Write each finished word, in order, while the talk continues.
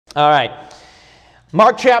All right.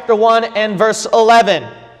 Mark chapter 1 and verse 11.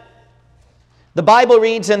 The Bible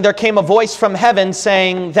reads, "And there came a voice from heaven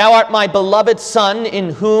saying, Thou art my beloved Son, in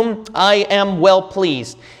whom I am well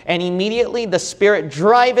pleased. And immediately the Spirit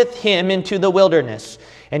driveth him into the wilderness.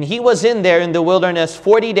 And he was in there in the wilderness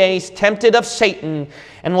 40 days, tempted of Satan,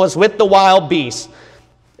 and was with the wild beasts.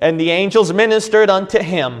 And the angels ministered unto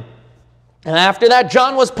him. And after that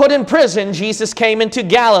John was put in prison, Jesus came into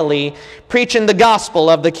Galilee, preaching the gospel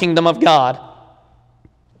of the kingdom of God,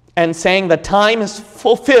 and saying, The time is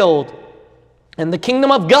fulfilled, and the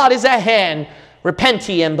kingdom of God is at hand. Repent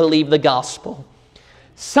ye and believe the gospel."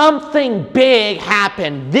 Something big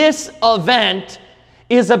happened. This event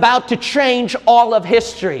is about to change all of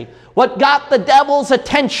history. What got the devil's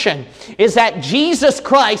attention is that Jesus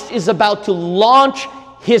Christ is about to launch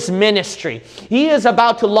his ministry. He is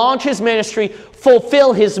about to launch his ministry,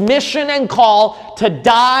 fulfill his mission and call to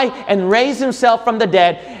die and raise himself from the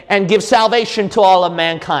dead and give salvation to all of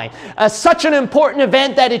mankind. Such an important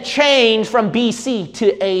event that it changed from BC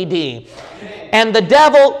to AD. And the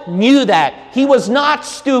devil knew that. He was not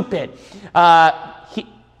stupid.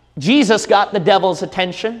 Jesus got the devil's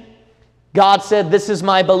attention. God said, "This is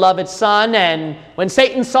my beloved Son." And when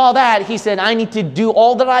Satan saw that, he said, "I need to do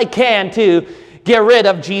all that I can to get rid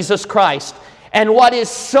of Jesus Christ." And what is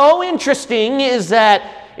so interesting is that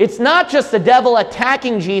it's not just the devil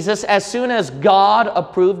attacking Jesus as soon as God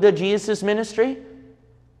approved of Jesus' ministry.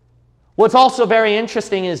 What's also very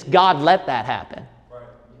interesting is God let that happen.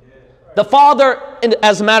 The Father,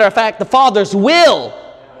 as a matter of fact, the Father's will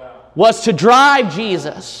was to drive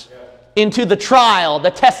Jesus into the trial,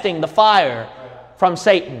 the testing, the fire from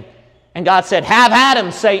Satan. And God said, "Have at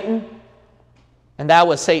him, Satan." And that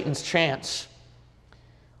was Satan's chance.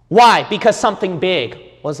 Why? Because something big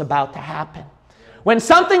was about to happen. When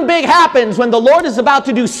something big happens, when the Lord is about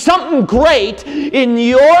to do something great in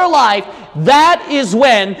your life, that is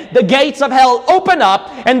when the gates of hell open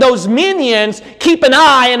up and those minions keep an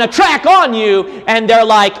eye and a track on you, and they're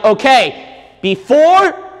like, okay,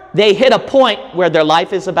 before they hit a point where their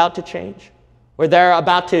life is about to change, where they're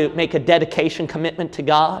about to make a dedication commitment to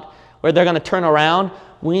God, where they're going to turn around,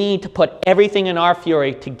 we need to put everything in our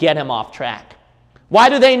fury to get him off track. Why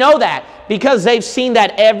do they know that? Because they've seen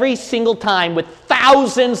that every single time with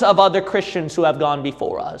thousands of other Christians who have gone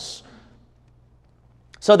before us.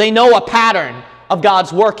 So they know a pattern of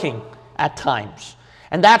God's working at times.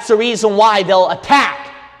 And that's the reason why they'll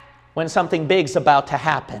attack when something big's about to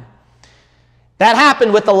happen. That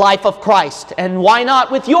happened with the life of Christ. And why not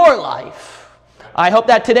with your life? I hope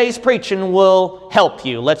that today's preaching will help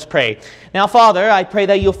you. Let's pray. Now, Father, I pray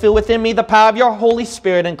that you'll fill within me the power of your Holy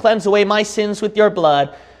Spirit and cleanse away my sins with your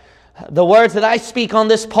blood. The words that I speak on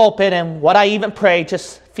this pulpit and what I even pray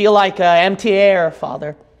just feel like empty air,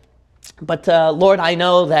 Father. But, Lord, I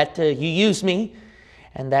know that you use me,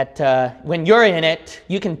 and that when you're in it,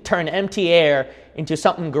 you can turn empty air into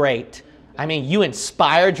something great. I mean, you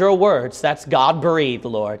inspired your words. That's God-breathed,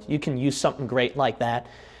 Lord. You can use something great like that.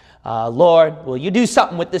 Lord, will you do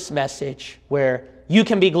something with this message where you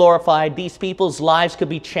can be glorified, these people's lives could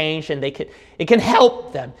be changed, and it can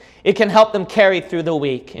help them. It can help them carry through the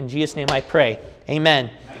week. In Jesus' name I pray. Amen.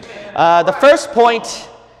 The first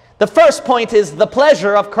point is the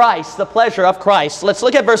pleasure of Christ. The pleasure of Christ. Let's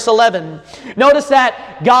look at verse 11. Notice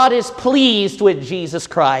that God is pleased with Jesus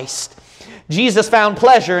Christ. Jesus found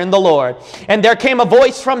pleasure in the Lord. And there came a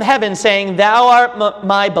voice from heaven saying, "Thou art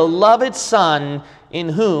my beloved Son, in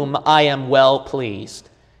whom I am well pleased."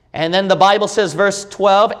 And then the Bible says, verse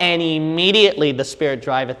 12, "And immediately the Spirit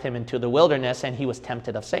driveth him into the wilderness, and he was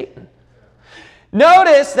tempted of Satan."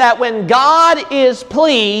 Notice that when God is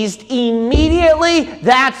pleased, immediately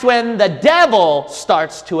that's when the devil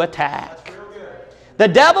starts to attack. The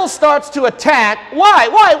devil starts to attack.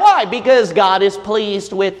 Why? Because God is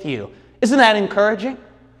pleased with you. Isn't that encouraging?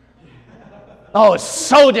 Oh, it's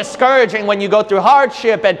so discouraging when you go through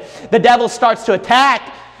hardship and the devil starts to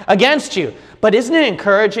attack against you. But isn't it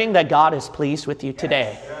encouraging that God is pleased with you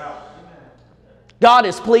today? God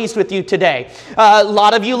is pleased with you today. A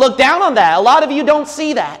lot of you look down on that. A lot of you don't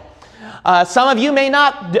see that. Some of you may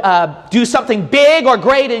not do something big or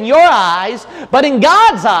great in your eyes, but in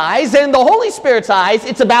God's eyes and the Holy Spirit's eyes,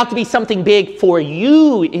 it's about to be something big for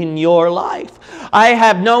you in your life. I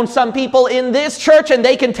have known some people in this church, and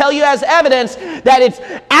they can tell you as evidence that it's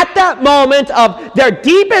at that moment of their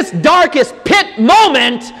deepest, darkest pit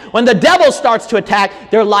moment when the devil starts to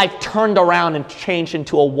attack, their life turned around and changed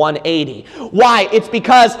into a 180. Why? It's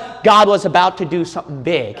because God was about to do something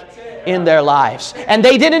big. in their lives. And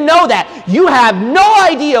they didn't know that. You have no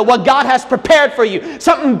idea what God has prepared for you.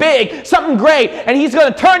 Something big, something great, and He's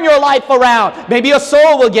going to turn your life around. Maybe a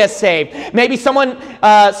soul will get saved. Maybe someone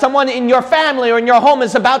in your family or in your home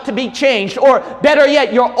is about to be changed. Or better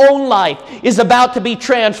yet, your own life is about to be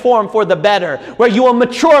transformed for the better, where you will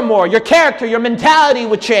mature more. Your character, your mentality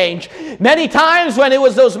would change. Many times when it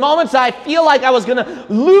was those moments I feel like I was going to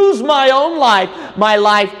lose my own life, my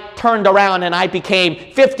life turned around and I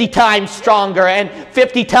became 50 times stronger and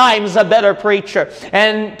 50 times a better preacher.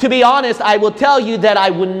 And to be honest, I will tell you that I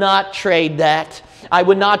would not trade that. I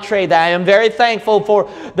would not trade that. I am very thankful for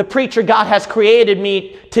the preacher God has created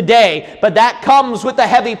me today. But that comes with a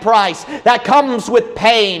heavy price. That comes with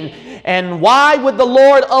pain. And why would the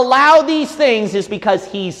Lord allow these things is because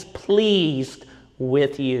He's pleased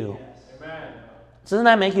with you. Amen. Doesn't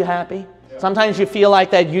that make you happy? Sometimes you feel like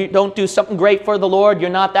that you don't do something great for the Lord. You're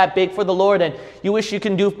not that big for the Lord, and you wish you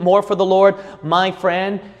can do more for the Lord. My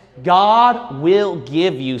friend, God will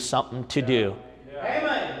give you something to do.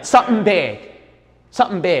 Amen. Something big.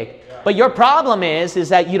 Something big. But your problem is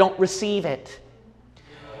that you don't receive it.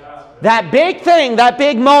 That big thing, that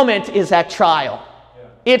big moment is that trial.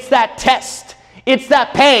 It's that test. It's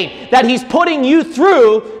that pain that He's putting you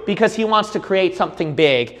through because He wants to create something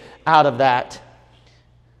big out of that.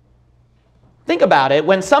 Think about it.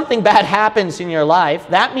 When something bad happens in your life,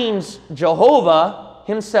 that means Jehovah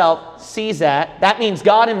Himself sees that. That means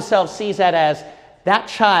God Himself sees that as that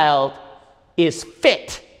child is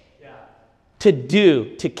fit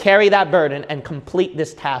to carry that burden and complete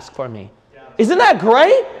this task for me. Isn't that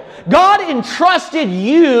great? God entrusted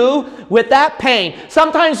you with that pain.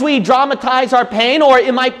 Sometimes we dramatize our pain, or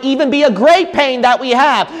it might even be a great pain that we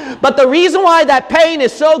have. But the reason why that pain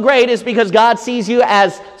is so great is because God sees you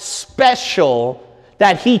as special,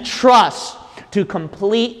 that He trusts to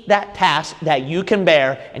complete that task that you can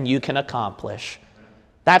bear and you can accomplish.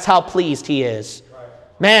 That's how pleased He is.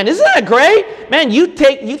 Man, isn't that great? Man, you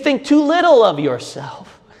think too little of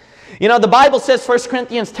yourself. You know, the Bible says, 1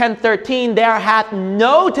 Corinthians 10:13, there hath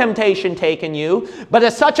no temptation taken you, but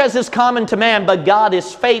as such as is common to man, but God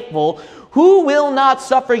is faithful, who will not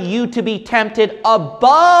suffer you to be tempted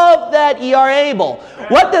above that ye are able.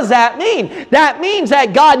 What does that mean? That means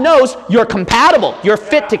that God knows you're compatible. You're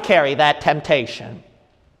fit to carry that temptation.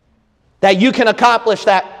 That you can accomplish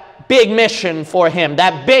that big mission for Him,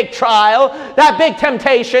 that big trial, that big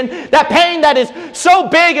temptation, that pain that is so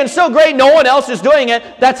big and so great no one else is doing it.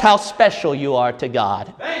 That's how special you are to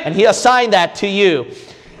God. And He assigned that to you.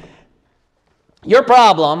 Your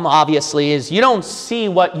problem, obviously, is you don't see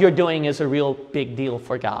what you're doing as a real big deal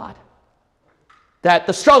for God. That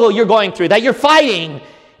the struggle you're going through, that you're fighting,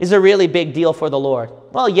 is a really big deal for the Lord.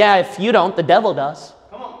 Well, yeah, if you don't, the devil does.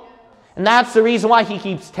 And that's the reason why he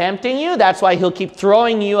keeps tempting you. That's why he'll keep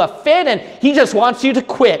throwing you a fit, and he just wants you to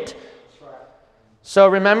quit. So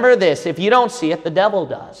remember this, if you don't see it, the devil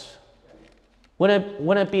does.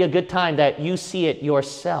 Wouldn't it be a good time that you see it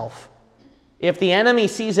yourself? If the enemy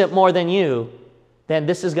sees it more than you, then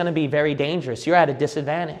this is going to be very dangerous. You're at a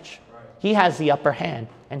disadvantage. He has the upper hand,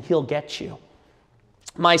 and he'll get you.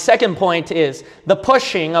 My second point is the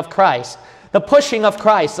pushing of Christ. The pushing of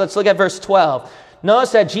Christ. Let's look at verse 12.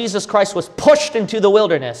 Notice that Jesus Christ was pushed into the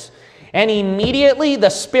wilderness, and immediately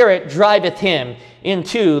the Spirit driveth Him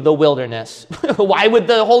into the wilderness. Why would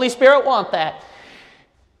the Holy Spirit want that?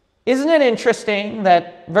 Isn't it interesting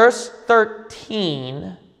that verse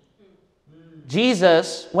 13,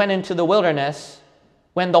 Jesus went into the wilderness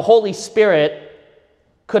when the Holy Spirit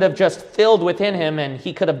could have just filled within Him, and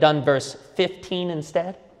He could have done verse 15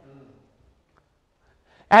 instead?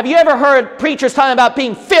 Have you ever heard preachers talking about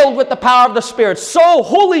being filled with the power of the Spirit? So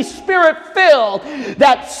Holy Spirit filled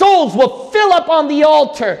that souls will fill up on the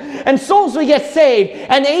altar and souls will get saved.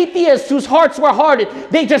 And atheists whose hearts were hardened,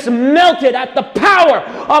 they just melted at the power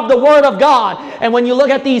of the Word of God. And when you look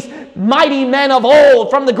at these mighty men of old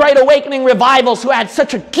from the Great Awakening revivals who had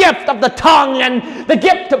such a gift of the tongue and the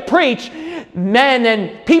gift to preach, men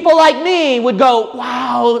and people like me would go,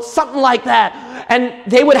 wow, something like that. And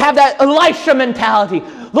they would have that Elisha mentality.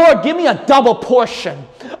 Lord, give me a double portion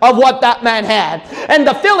of what that man had. And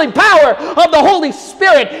the filling power of the Holy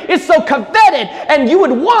Spirit is so coveted. And you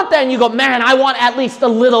would want that. And you go, man, I want at least a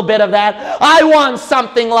little bit of that. I want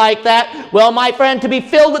something like that. Well, my friend, to be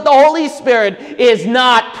filled with the Holy Spirit is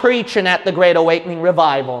not preaching at the Great Awakening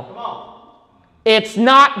Revival. Come on. It's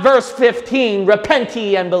not verse 15, repent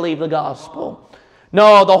ye and believe the gospel.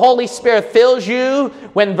 No, the Holy Spirit fills you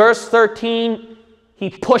when verse 13, He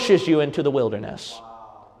pushes you into the wilderness.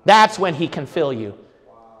 That's when He can fill you.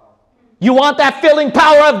 You want that filling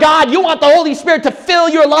power of God. You want the Holy Spirit to fill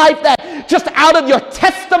your life, that that just out of your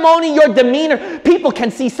testimony, your demeanor, people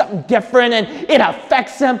can see something different and it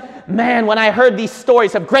affects them. Man, when I heard these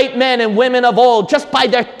stories of great men and women of old, just by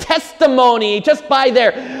their testimony, just by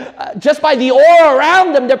the aura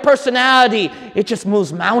around them, their personality, it just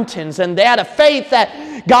moves mountains. And they had a faith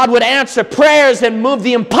that God would answer prayers and move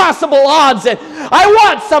the impossible odds. And I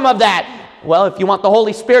want some of that. Well, if you want the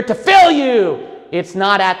Holy Spirit to fill you, it's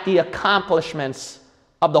not at the accomplishments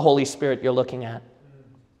of the Holy Spirit you're looking at.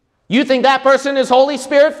 You think that person is Holy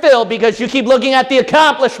Spirit filled because you keep looking at the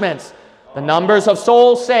accomplishments. The numbers of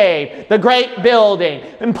souls saved, the great building,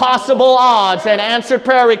 impossible odds, and answered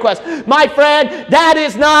prayer requests. My friend, that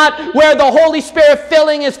is not where the Holy Spirit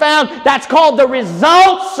filling is found. That's called the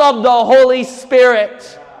results of the Holy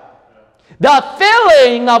Spirit. The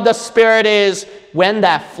filling of the Spirit is when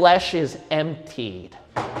that flesh is emptied.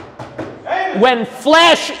 When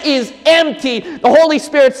flesh is emptied, the Holy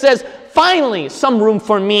Spirit says, finally, some room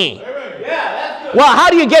for me. Well, how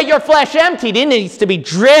do you get your flesh emptied? It needs to be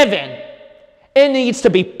driven. It needs to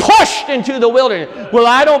be pushed into the wilderness. Well,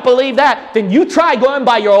 I don't believe that. Then you try going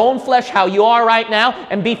by your own flesh, how you are right now,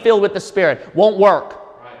 and be filled with the Spirit. Won't work.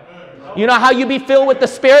 You know how you be filled with the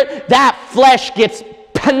Spirit? That flesh gets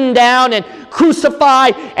pinned down and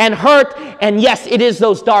crucified and hurt. And yes, it is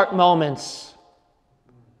those dark moments.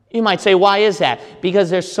 You might say, why is that? Because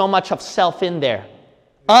there's so much of self in there.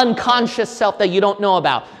 Unconscious self that you don't know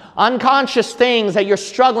about. Unconscious things that you're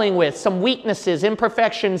struggling with. Some weaknesses,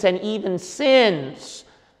 imperfections, and even sins.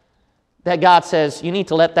 That God says, you need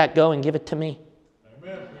to let that go and give it to me.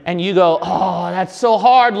 Amen. And you go, oh, that's so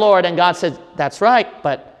hard, Lord. And God says, that's right.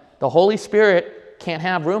 But the Holy Spirit can't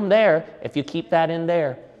have room there if you keep that in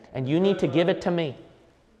there. And you need to give it to me.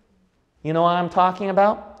 You know what I'm talking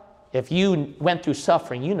about? If you went through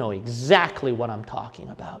suffering, you know exactly what I'm talking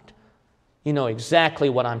about. You know exactly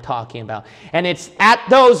what I'm talking about. And it's at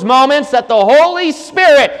those moments that the Holy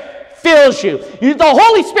Spirit fills you. The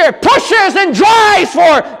Holy Spirit pushes and drives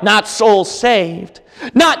for not souls saved,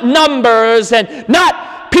 not numbers, and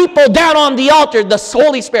not people down on the altar. The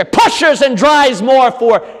Holy Spirit pushes and drives more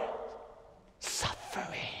for suffering.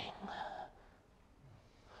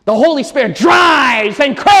 The Holy Spirit drives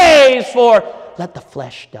and craves for let the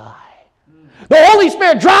flesh die. The Holy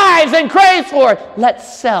Spirit drives and craves for let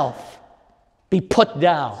self be put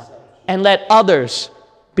down and let others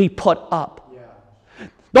be put up.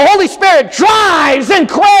 The Holy Spirit drives and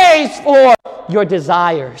craves for your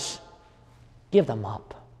desires. Give them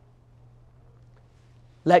up.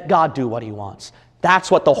 Let God do what He wants.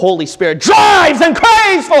 That's what the Holy Spirit drives and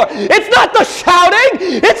craves for. It's not the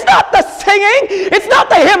shouting. It's not the singing. It's not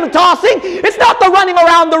the hymn tossing. It's not the running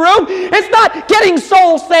around the room. It's not getting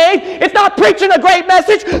souls saved. It's not preaching a great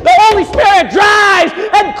message. The Holy Spirit drives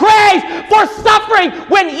and craves for suffering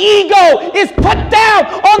when ego is put down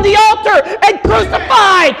on the altar and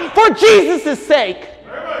crucified for Jesus' sake.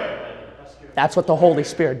 That's what the Holy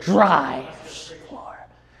Spirit drives for.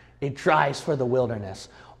 It drives for the wilderness.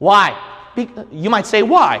 Why? You might say,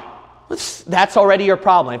 why? That's already your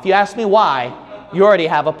problem. If you ask me why, you already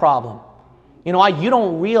have a problem. You know why? You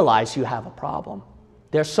don't realize you have a problem.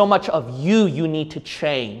 There's so much of you need to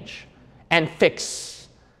change and fix.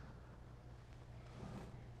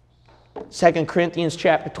 2 Corinthians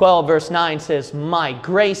chapter 12, verse 9 says, my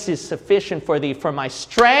grace is sufficient for thee, for my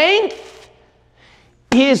strength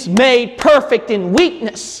is made perfect in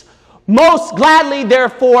weakness. Most gladly,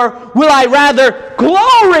 therefore, will I rather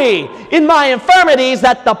glory in my infirmities,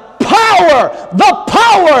 that the power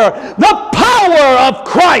of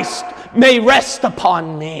Christ may rest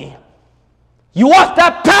upon me. You want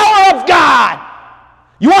that power of God?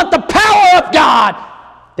 You want the power of God?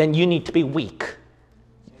 Then you need to be weak.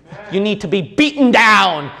 Amen. You need to be beaten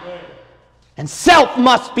down. And self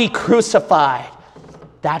must be crucified.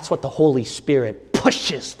 That's what the Holy Spirit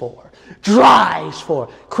pushes for. Drives for,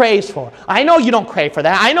 craves for. I know you don't crave for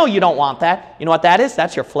that. I know you don't want that. You know what that is?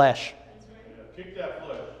 That's your flesh. Kick that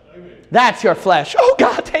flesh. That's your flesh. Oh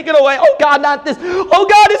God, take it away. Oh God, not this. Oh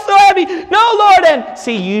God, it's so heavy. No, Lord. And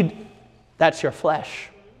see, that's your flesh.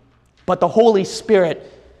 But the Holy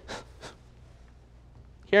Spirit,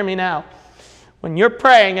 hear me now. When you're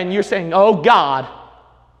praying and you're saying, oh God,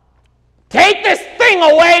 take this thing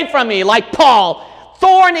away from me, like Paul,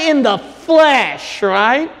 thorn in the flesh,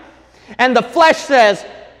 right? And the flesh says,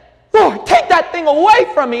 Lord, take that thing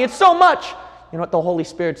away from me. It's so much. You know what the Holy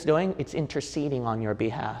Spirit's doing? It's interceding on your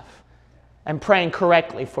behalf and praying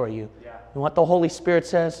correctly for you. Yeah. You know what the Holy Spirit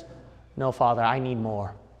says? No, Father, I need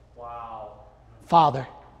more. Wow. Father,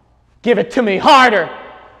 give it to me harder.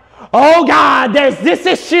 Oh God, there's this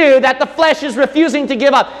issue that the flesh is refusing to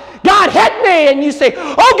give up. God, hit me. And you say,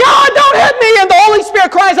 oh God, don't hit me. And the Holy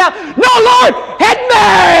Spirit cries out, no, Lord, hit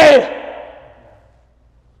me.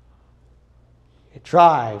 It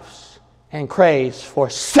drives and craves for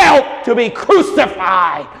self to be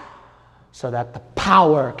crucified so that the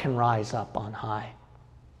power can rise up on high.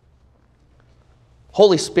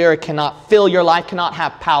 Holy Spirit cannot fill your life, cannot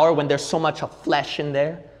have power when there's so much of flesh in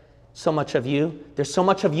there, so much of you. There's so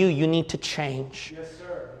much of you, you need to change. Yes,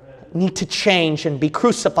 sir. Amen. Need to change and be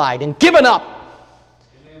crucified and given up.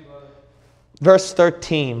 Amen, brother. Verse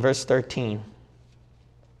 13.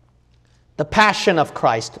 The passion of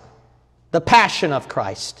Christ. The passion of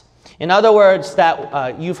Christ. In other words,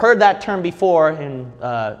 that you've heard that term before in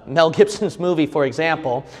Mel Gibson's movie, for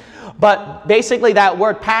example. But basically that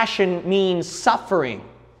word passion means suffering.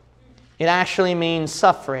 It actually means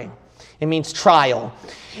suffering. It means trial.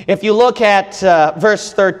 If you look at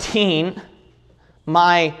verse 13,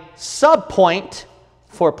 my subpoint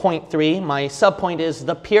for point 3, my subpoint is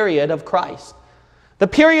the period of Christ. The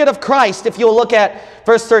period of Christ, if you'll look at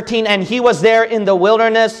verse 13, and he was there in the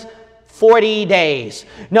wilderness 40 days.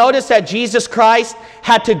 Notice that Jesus Christ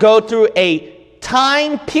had to go through a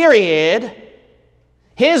time period,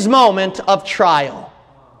 his moment of trial.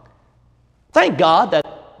 Thank God that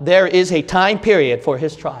there is a time period for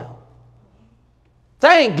his trial.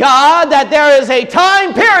 Thank God that there is a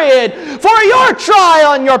time period for your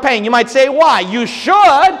trial and your pain. You might say, why? You should.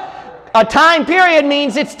 A time period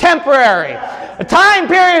means it's temporary. A time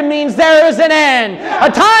period means there is an end. A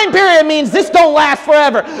time period means this don't last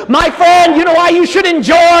forever. My friend, you know why you should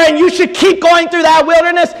enjoy and you should keep going through that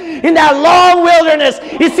wilderness? In that long wilderness,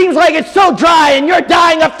 it seems like it's so dry and you're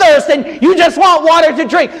dying of thirst and you just want water to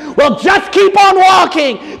drink. Well, just keep on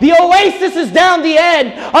walking. The oasis is down the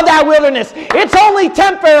end of that wilderness. It's only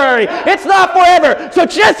temporary. It's not forever. So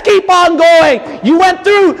just keep on going. You went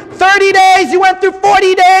through 30 days. You went through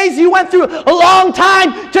 40 days. You went through a long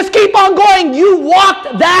time. Just keep on going. You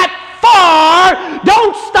walked that far.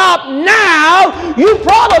 Don't stop now. You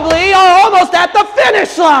probably are almost at the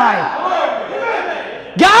finish line.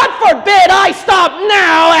 God forbid I stop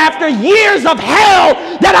now after years of hell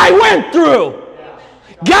that I went through.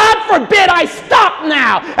 God forbid I stop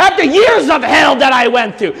now after years of hell that I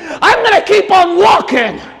went through. I'm going to keep on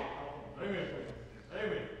walking.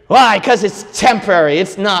 Why? Because it's temporary.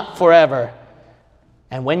 It's not forever.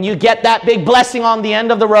 And when you get that big blessing on the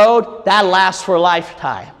end of the road, that lasts for a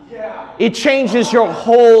lifetime. It changes your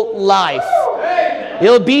whole life.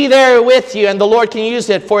 It'll be there with you, and the Lord can use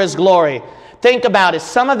it for his glory. Think about it.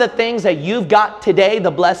 Some of the things that you've got today,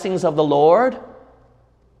 the blessings of the Lord,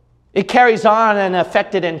 it carries on and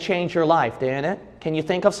affected and changed your life, didn't it? Can you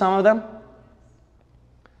think of some of them?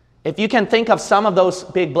 If you can think of some of those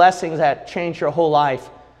big blessings that changed your whole life,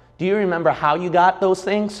 do you remember how you got those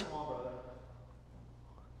things?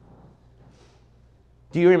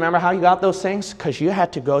 Do you remember how you got those things? Because you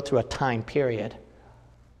had to go through a time period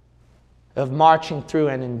of marching through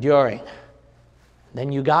and enduring.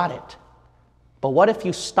 Then you got it. But what if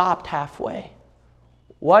you stopped halfway?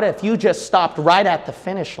 What if you just stopped right at the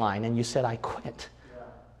finish line and you said, I quit?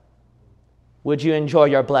 Would you enjoy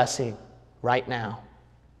your blessing right now?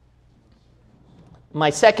 My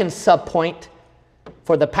second subpoint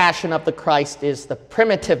for the passion of the Christ is the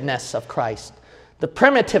primitiveness of Christ. The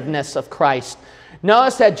primitiveness of Christ.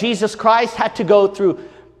 Notice that Jesus Christ had to go through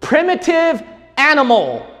primitive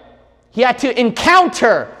animal. He had to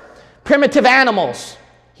encounter primitive animals.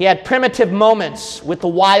 He had primitive moments with the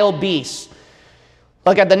wild beasts.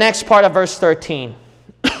 Look at the next part of verse 13.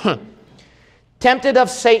 Tempted of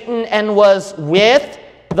Satan and was with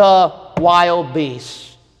the wild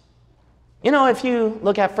beasts. You know, if you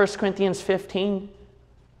look at 1 Corinthians 15,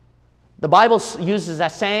 the Bible uses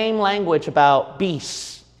that same language about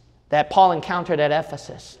beasts that Paul encountered at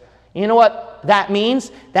Ephesus. You know what that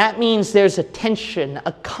means? That means there's a tension,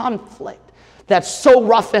 a conflict that's so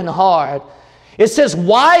rough and hard. It says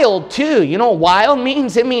wild too. You know what wild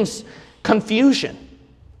means? It means confusion.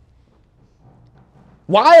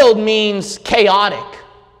 Wild means chaotic.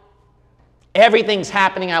 Everything's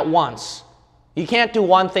happening at once. You can't do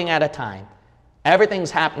one thing at a time.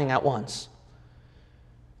 Everything's happening at once.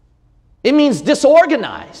 It means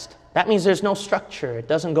disorganized. That means there's no structure. It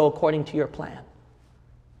doesn't go according to your plan.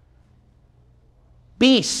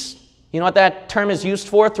 Beast. You know what that term is used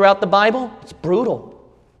for throughout the Bible? It's brutal.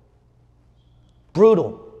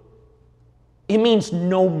 Brutal. It means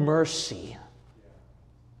no mercy.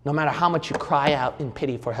 No matter how much you cry out in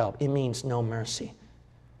pity for help, it means no mercy.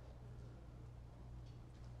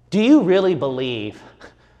 Do you really believe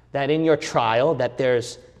that in your trial that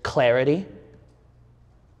there's clarity?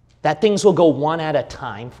 That things will go one at a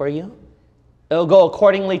time for you? it'll go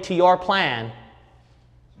accordingly to your plan,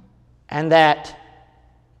 and that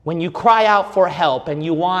when you cry out for help and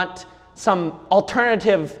you want some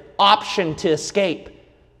alternative option to escape,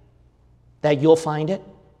 that you'll find it.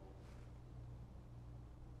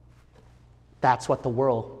 That's what the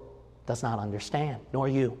world does not understand, nor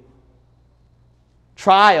you.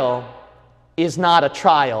 Trial is not a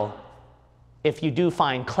trial if you do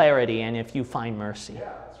find clarity and if you find mercy. Yeah,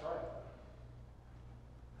 that's right.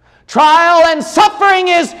 Trial and suffering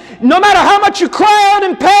is, no matter how much you cry out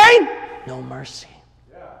in pain, no mercy.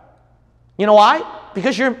 Yeah. You know why?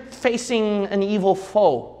 Because you're facing an evil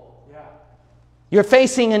foe. Yeah. You're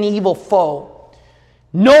facing an evil foe.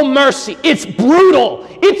 No mercy. It's brutal.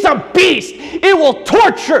 It's a beast. It will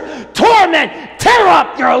torture, torment, tear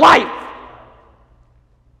up your life.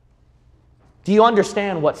 Do you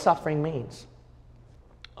understand what suffering means?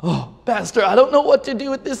 Oh, Pastor, I don't know what to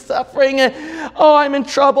do with this suffering. Oh, I'm in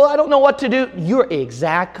trouble. I don't know what to do. You're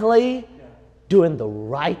exactly doing the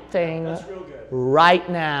right thing right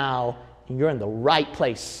now. You're in the right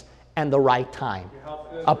place and the right time.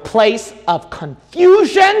 A place of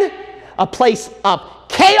confusion, a place of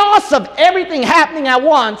chaos of everything happening at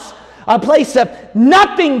once, a place of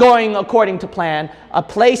nothing going according to plan, a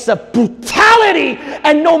place of brutality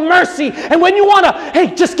and no mercy. And when you want to,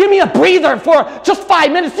 hey, just give me a breather for just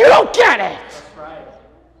 5 minutes, you don't get it. That's right.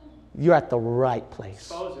 You're at the right place.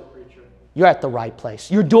 Expose it, preacher. You're at the right place.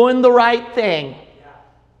 You're doing the right thing.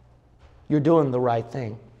 You're doing the right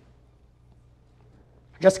thing.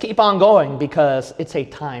 Just keep on going because it's a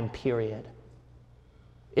time period.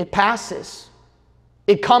 It passes.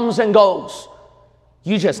 It comes and goes.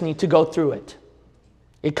 You just need to go through it.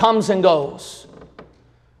 It comes and goes.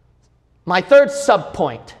 My third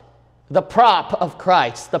subpoint, the prop of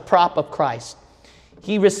Christ, the prop of Christ.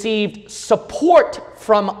 He received support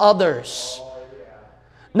from others.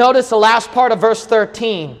 Notice the last part of verse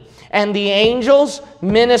 13. And the angels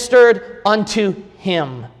ministered unto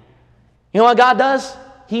him. You know what God does?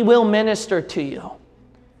 He will minister to you.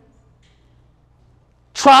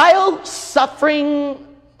 Trial, suffering,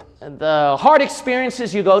 the hard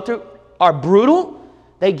experiences you go through are brutal.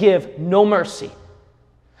 They give no mercy.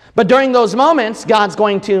 But during those moments, God's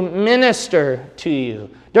going to minister to you.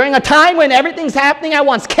 During a time when everything's happening at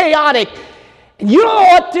once, chaotic, you don't know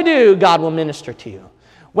what to do, God will minister to you.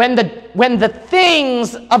 When the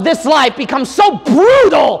things of this life become so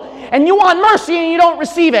brutal and you want mercy and you don't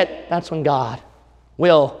receive it, that's when God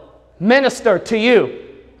will minister to you.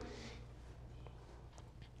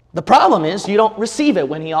 The problem is you don't receive it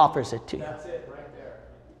when He offers it to you. That's it right there.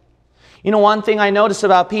 You know, one thing I notice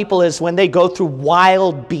about people is when they go through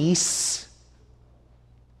wild beasts,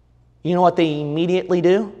 you know what they immediately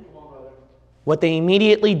do? What they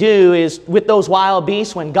immediately do is, with those wild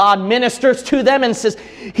beasts, when God ministers to them and says,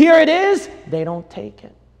 here it is, they don't take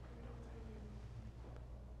it.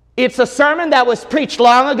 It's a sermon that was preached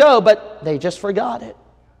long ago, but they just forgot it.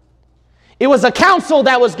 It was a counsel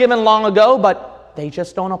that was given long ago, but they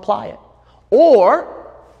just don't apply it.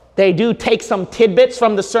 Or they do take some tidbits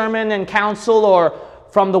from the sermon and counsel or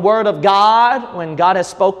from the Word of God when God has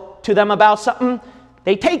spoke to them about something.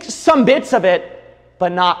 They take some bits of it,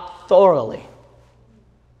 but not thoroughly.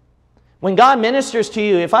 When God ministers to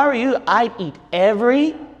you, if I were you, I'd eat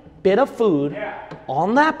every bit of food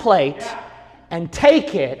on that plate and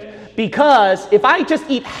take it, because if I just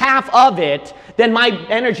eat half of it, then my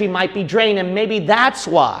energy might be drained, and maybe that's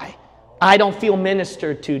why I don't feel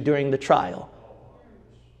ministered to during the trial.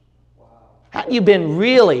 Have you been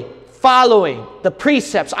really following the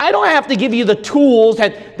precepts? I don't have to give you the tools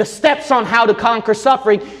and the steps on how to conquer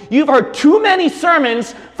suffering. You've heard too many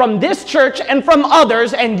sermons from this church and from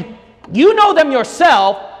others, and you know them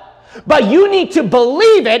yourself, but you need to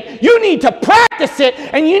believe it, you need to practice it,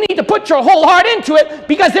 and you need to put your whole heart into it,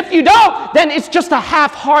 because if you don't, then it's just a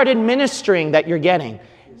half-hearted ministering that you're getting.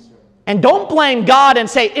 And don't blame God and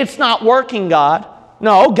say, it's not working, God.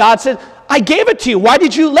 No, God said, I gave it to you. Why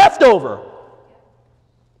did you leftover?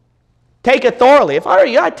 Take it thoroughly. If I were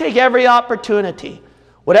you, I'd take every opportunity.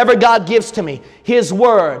 Whatever God gives to me, His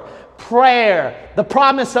Word, prayer, the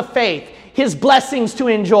promise of faith, His blessings to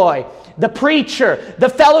enjoy, the preacher, the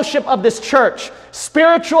fellowship of this church,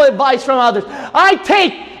 spiritual advice from others. I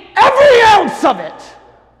take every ounce of it.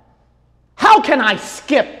 How can I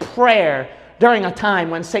skip prayer during a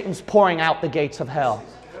time when Satan's pouring out the gates of hell?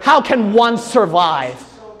 How can one survive?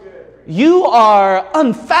 You are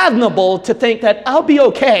unfathomable to think that I'll be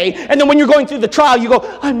okay, and then when you're going through the trial, you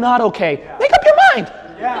go, I'm not okay. Make up your mind.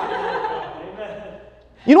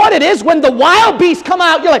 You know what it is? When the wild beasts come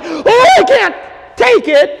out, you're like, oh, I can't take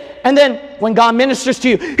it. And then When God ministers to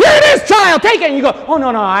you, here it is, child, take it. And you go, oh, no,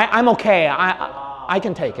 I'm okay. I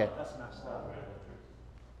can take it. That's messed up.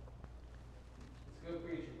 It's good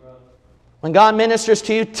preaching, brother. When God ministers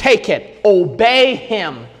to you, take it. Obey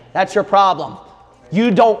Him. That's your problem. You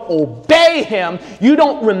don't obey Him. You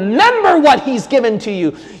don't remember what He's given to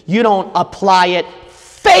you. You don't apply it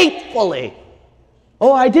faithfully.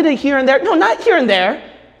 Oh, I did it here and there. No, not here and there.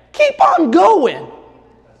 Keep on going.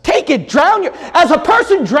 Take it. Drown as a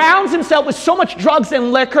person drowns himself with so much drugs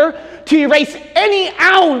and liquor to erase any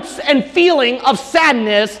ounce and feeling of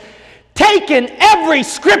sadness, taken every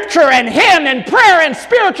scripture and hymn and prayer and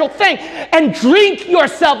spiritual thing and drunk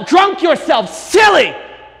yourself silly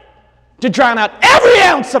to drown out every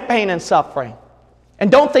ounce of pain and suffering.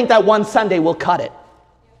 And don't think that one Sunday will cut it.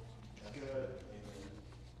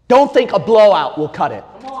 Don't think a blowout will cut it.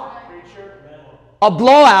 Come on, preacher. A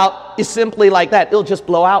blowout is simply like that. It'll just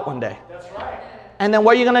blow out one day. That's right. And then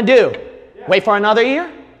what are you going to do? Wait for another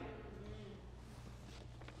year?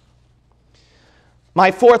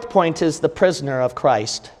 My fourth point is the prisoner of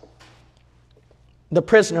Christ. The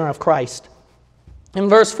prisoner of Christ. In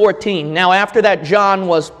verse 14, now after that John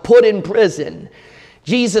was put in prison,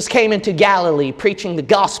 Jesus came into Galilee preaching the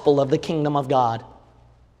gospel of the kingdom of God.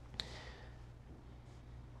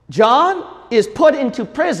 John is put into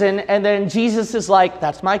prison, and then Jesus is like,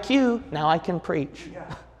 that's my cue, now I can preach.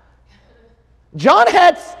 Yeah. John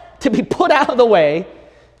had to be put out of the way.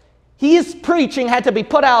 His preaching had to be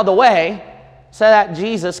put out of the way so that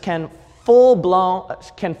Jesus can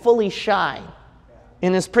fully shine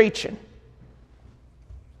in his preaching.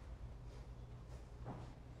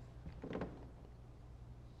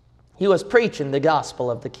 He was preaching the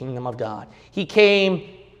gospel of the kingdom of God. He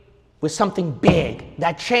came with something big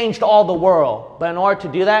that changed all the world. But in order to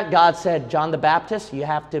do that, God said, John the Baptist, you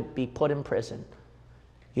have to be put in prison.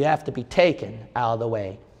 You have to be taken out of the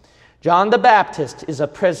way. John the Baptist is a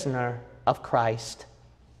prisoner of Christ.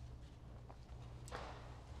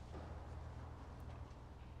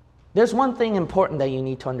 There's one thing important that you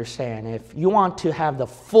need to understand. If you want to have the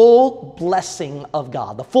full blessing of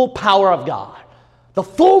God, the full power of God, the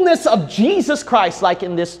fullness of Jesus Christ, like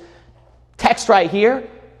in this text right here,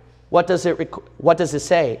 what does it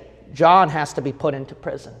say? John has to be put into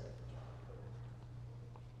prison.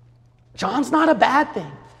 John's not a bad thing.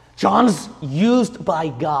 John's used by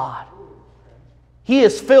God. He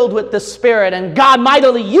is filled with the Spirit, and God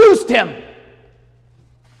mightily used him.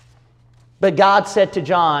 But God said to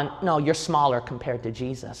John, no, you're smaller compared to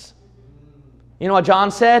Jesus. You know what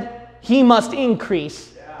John said? He must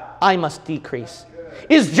increase, I must decrease.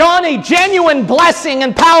 Is John a genuine blessing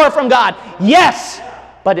and power from God? Yes.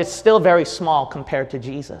 But it's still very small compared to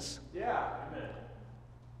Jesus. Yeah. Amen.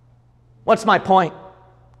 What's my point?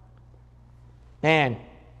 Man,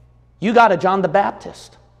 you got a John the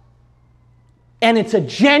Baptist. And it's a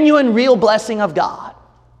genuine, real blessing of God.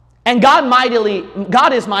 And God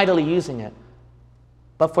is mightily using it.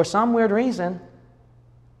 But for some weird reason,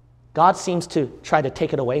 God seems to try to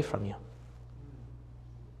take it away from you.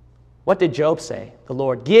 What did Job say? The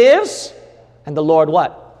Lord gives, and the Lord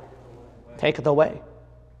what? Taketh away.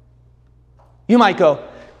 You might go,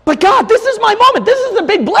 but God, this is my moment. This is the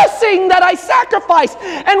big blessing that I sacrificed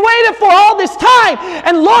and waited for all this time.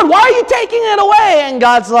 And Lord, why are you taking it away? And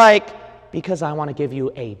God's like, because I want to give you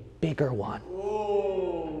a bigger one.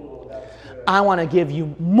 I want to give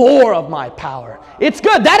you more of my power. It's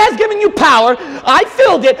good. That has given you power. I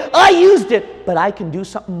filled it. I used it. But I can do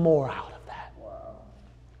something more out of that.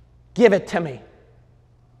 Give it to me.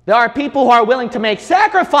 There are people who are willing to make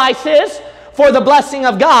sacrifices for the blessing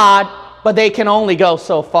of God, but they can only go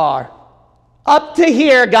so far. Up to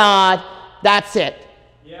here, God, that's it.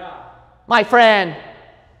 Yeah. My friend,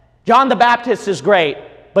 John the Baptist is great,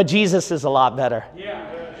 but Jesus is a lot better. Yeah.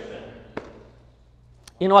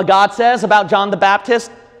 You know what God says about John the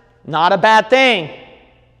Baptist? Not a bad thing.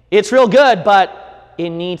 It's real good, but it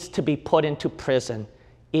needs to be put into prison.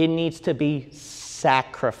 It needs to be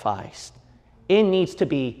sacrificed. It needs to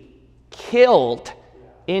be killed.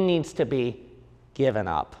 It needs to be given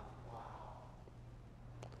up.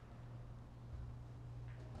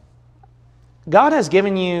 God has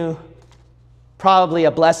given you probably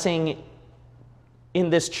a blessing in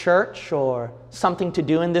this church, or something to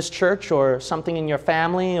do in this church, or something in your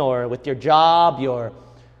family, or with your job, your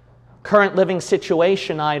current living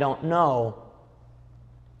situation, I don't know.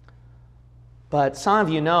 But some of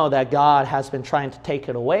you know that God has been trying to take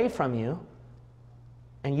it away from you,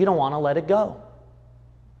 and you don't want to let it go.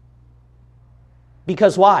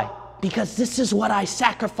 Because why? Because this is what I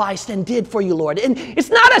sacrificed and did for you, Lord. And it's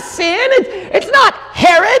not a sin. It's not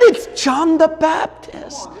Herod. It's John the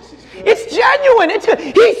Baptist. It's genuine.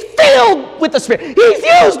 He's filled with the Spirit. He's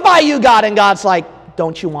used by you, God. And God's like,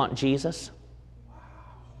 don't you want Jesus?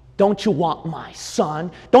 Don't you want my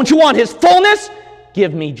son? Don't you want his fullness?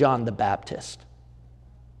 Give me John the Baptist.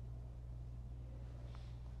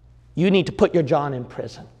 You need to put your John in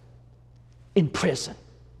prison. In prison.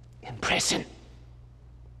 In prison.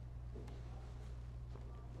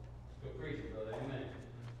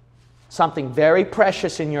 Something very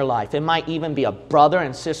precious in your life. It might even be a brother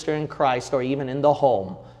and sister in Christ, or even in the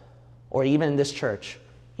home, or even in this church.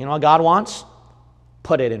 You know what God wants?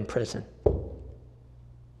 Put it in prison.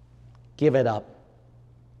 Give it up.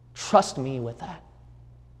 Trust me with that.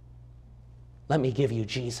 Let me give you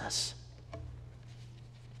Jesus.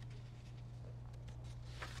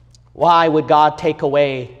 Why would God take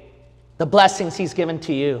away the blessings He's given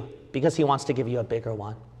to you? Because He wants to give you a bigger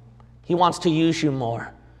one. He wants to use you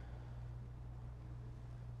more.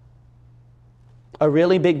 A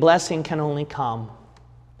really big blessing can only come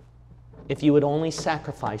if you would only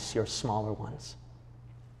sacrifice your smaller ones.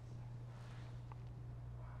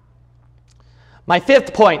 My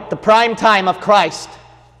fifth point, the prime time of Christ.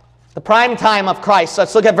 The prime time of Christ.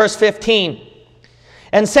 Let's look at verse 15.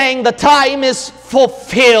 And saying, the time is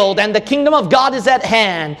fulfilled and the kingdom of God is at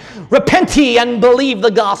hand. Repent ye and believe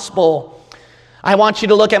the gospel. I want you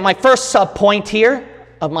to look at my first sub-point here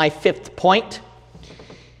of my fifth point.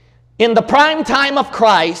 In the prime time of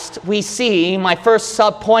Christ, we see, my first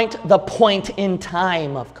sub-point, the point in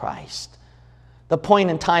time of Christ. The point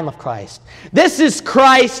in time of Christ. This is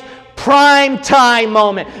Christ's prime time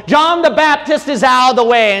moment. John the Baptist is out of the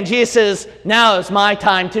way, and Jesus says, now is my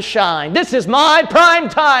time to shine. This is my prime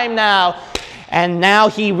time now. And now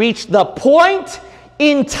He reached the point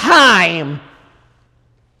in time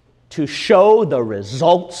to show the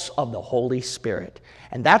results of the Holy Spirit.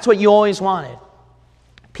 And that's what you always wanted.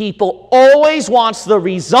 People always wants the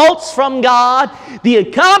results from God, the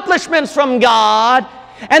accomplishments from God,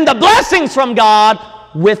 and the blessings from God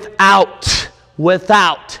without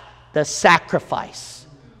the sacrifice,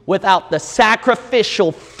 without the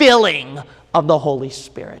sacrificial filling of the Holy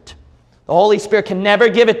Spirit. The Holy Spirit can never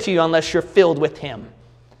give it to you unless you're filled with Him.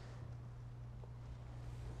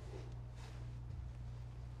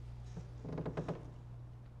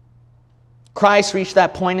 Christ reached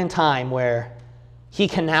that point in time where He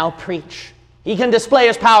can now preach. He can display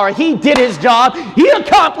His power. He did His job. He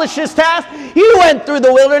accomplished His task. He went through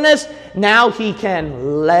the wilderness. Now He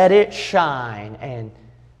can let it shine and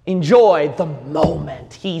enjoy the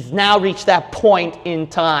moment. He's now reached that point in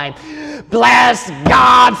time. Bless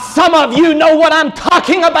God. Some of you know what I'm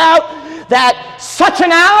talking about. That such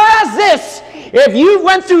an hour as this, if you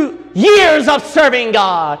went through years of serving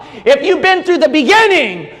God, if you've been through the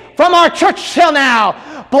beginning from our church till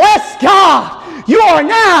now, bless God. You are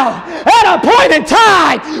now at a point in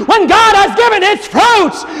time when God has given its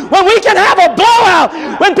fruits, when we can have a blowout,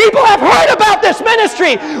 when people have heard about this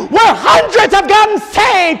ministry, where hundreds have gotten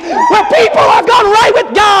saved, where people have gone right with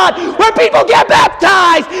God, where people get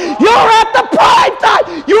baptized. You're at the prime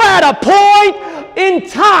time. You're at a point in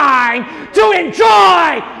time to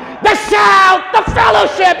enjoy the shout, the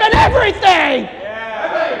fellowship, and everything.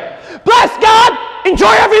 Yeah. Bless God.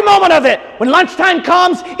 Enjoy every moment of it. When lunchtime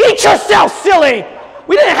comes, eat yourself silly.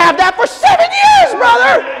 We didn't have that for 7 years,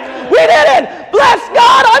 brother. We didn't. Bless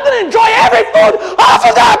God, I'm going to enjoy every food off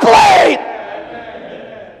of that plate.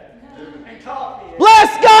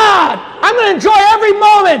 Bless God, I'm going to enjoy every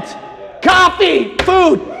moment. Coffee,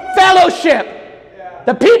 food, fellowship.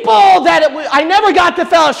 The people that I never got to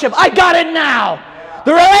fellowship, I got it now.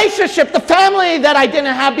 The relationship, the family that I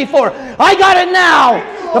didn't have before, I got it now.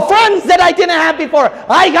 The friends that I didn't have before,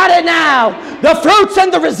 I got it now. The fruits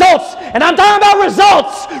and the results. And I'm talking about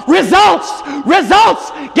results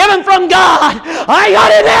given from God. I got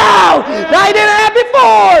it now that I didn't have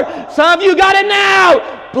before. Some of you got it now.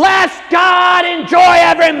 Bless God. Enjoy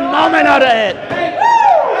every moment of it.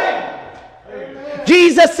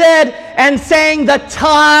 Jesus said, and saying, the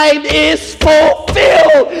time is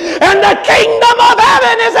fulfilled and the kingdom of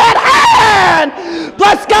heaven is at hand.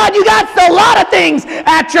 Bless God, you got a lot of things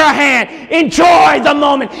at your hand. Enjoy the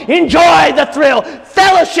moment. Enjoy the thrill.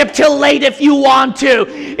 Fellowship till late if you want to.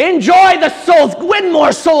 Enjoy the souls. Win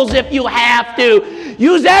more souls if you have to.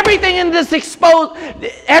 Use everything in this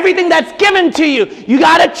everything that's given to you. You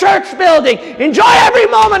got a church building. Enjoy every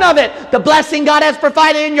moment of it. The blessing God has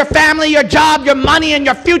provided in your family, your job, your money, and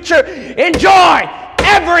your future. Enjoy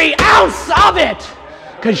every ounce of it.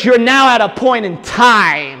 Because you're now at a point in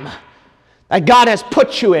time that God has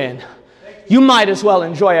put you in. You might as well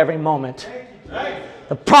enjoy every moment.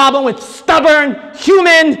 The problem with stubborn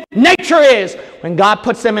human nature is when God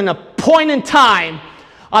puts them in a point in time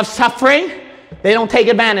of suffering, they don't take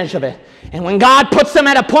advantage of it. And when God puts them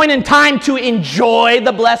at a point in time to enjoy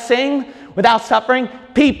the blessing without suffering,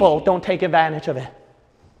 people don't take advantage of it.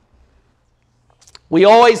 We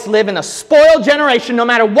always live in a spoiled generation. No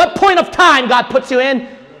matter what point of time God puts you in,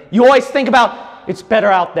 you always think about, it's better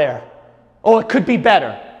out there. Oh, it could be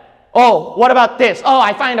better. Oh, what about this? Oh,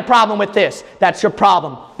 I find a problem with this. That's your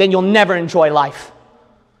problem. Then you'll never enjoy life.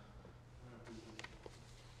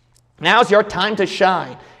 Now's your time to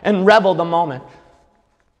shine and revel the moment.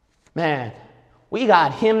 Man, we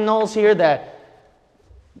got hymnals here that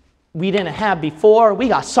we didn't have before. We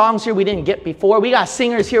got songs here we didn't get before. We got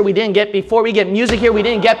singers here we didn't get before. We get music here we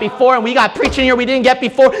didn't get before. And we got preaching here we didn't get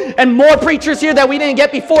before. And more preachers here that we didn't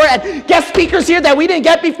get before. And guest speakers here that we didn't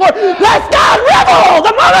get before. Let's God revel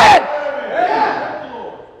the moment!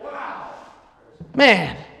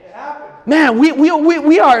 Man,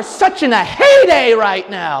 we are such in a heyday right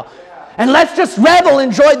now. And let's just revel,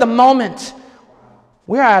 enjoy the moment.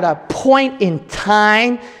 We're at a point in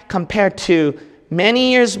time compared to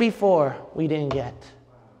many years before we didn't get.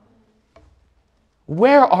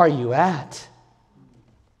 Where are you at?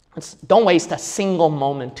 Don't waste a single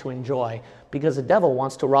moment to enjoy, because the devil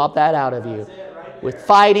wants to rob that out of you with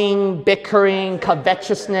fighting, bickering,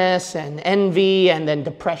 covetousness, and envy, and then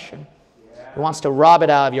depression. He wants to rob it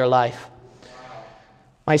out of your life.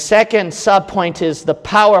 My second subpoint is the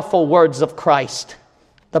powerful words of Christ.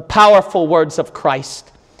 The powerful words of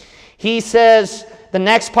Christ. He says, the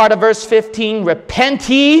next part of verse 15, repent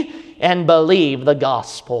ye and believe the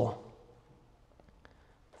gospel.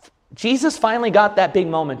 Jesus finally got that big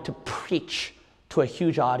moment to preach to a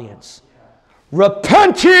huge audience.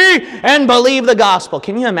 Repent ye and believe the gospel.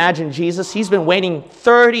 Can you imagine Jesus? He's been waiting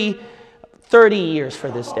 30 years for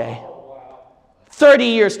this day. 30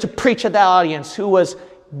 years to preach at that audience who was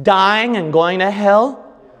dying and going to hell,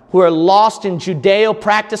 who were lost in Judeo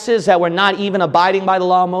practices that were not even abiding by the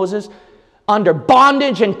law of Moses, under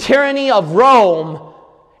bondage and tyranny of Rome,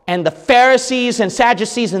 and the Pharisees and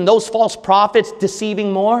Sadducees and those false prophets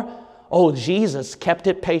deceiving more. Oh, Jesus kept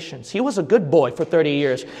it patience. He was a good boy for 30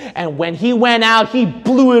 years. And when he went out, he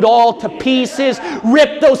blew it all to pieces,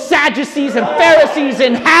 ripped those Sadducees and Pharisees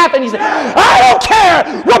in half, and he said, I don't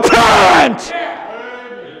care, repent!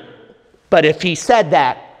 But if he said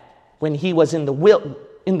that when he was in the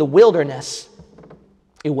wilderness,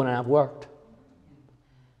 it wouldn't have worked.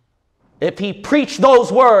 If he preached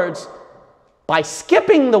those words by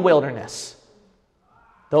skipping the wilderness,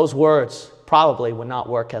 those words probably would not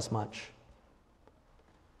work as much.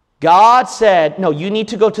 God said, no, you need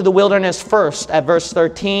to go to the wilderness first at verse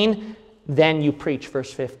 13, then you preach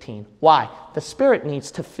verse 15. Why? The Spirit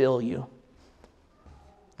needs to fill you.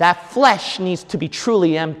 That flesh needs to be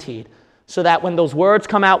truly emptied so that when those words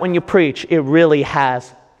come out when you preach, it really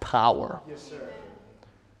has power. Yes, sir.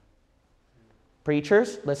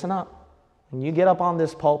 Preachers, listen up. When you get up on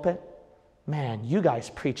this pulpit, man, you guys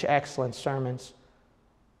preach excellent sermons.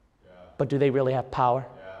 Yeah. But do they really have power?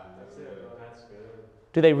 Yeah, that's good.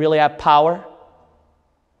 Do they really have power?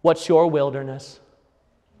 What's your wilderness?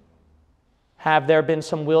 Have there been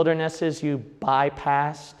some wildernesses you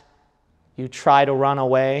bypassed? You try to run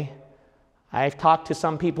away? I've talked to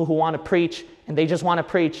some people who want to preach, and they just want to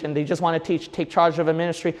preach, and they just want to teach, take charge of a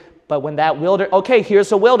ministry. But when that okay,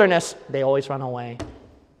 here's a wilderness, they always run away.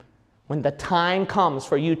 When the time comes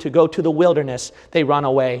for you to go to the wilderness, they run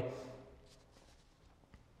away.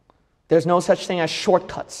 There's no such thing as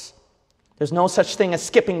shortcuts. There's no such thing as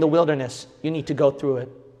skipping the wilderness. You need to go through it.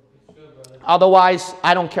 Otherwise,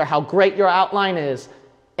 I don't care how great your outline is,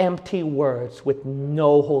 empty words with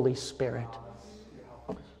no Holy Spirit.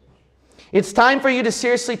 It's time for you to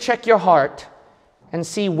seriously check your heart and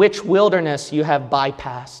see which wilderness you have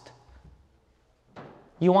bypassed.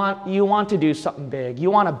 You want to do something big.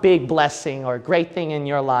 You want a big blessing or a great thing in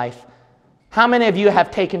your life. How many of you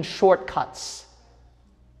have taken shortcuts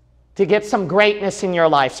to get some greatness in your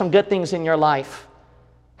life, some good things in your life?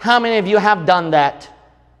 How many of you have done that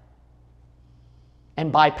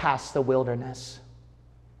and bypassed the wilderness?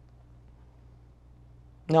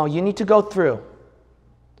 No, you need to go through.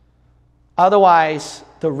 Otherwise,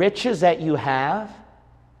 the riches that you have,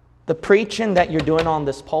 the preaching that you're doing on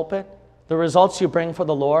this pulpit, the results you bring for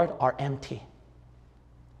the Lord are empty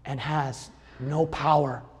and has no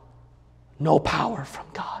power from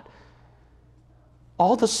God.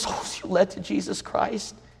 All the souls you led to Jesus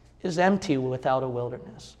Christ is empty without a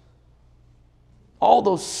wilderness. All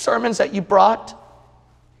those sermons that you brought,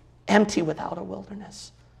 empty without a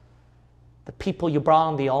wilderness. The people you brought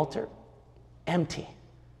on the altar, empty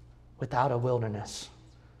without a wilderness.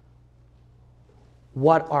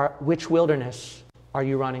 Which wilderness are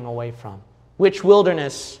you running away from? Which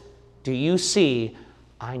wilderness do you see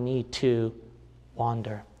I need to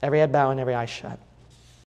wander? Every head bow and every eye shut.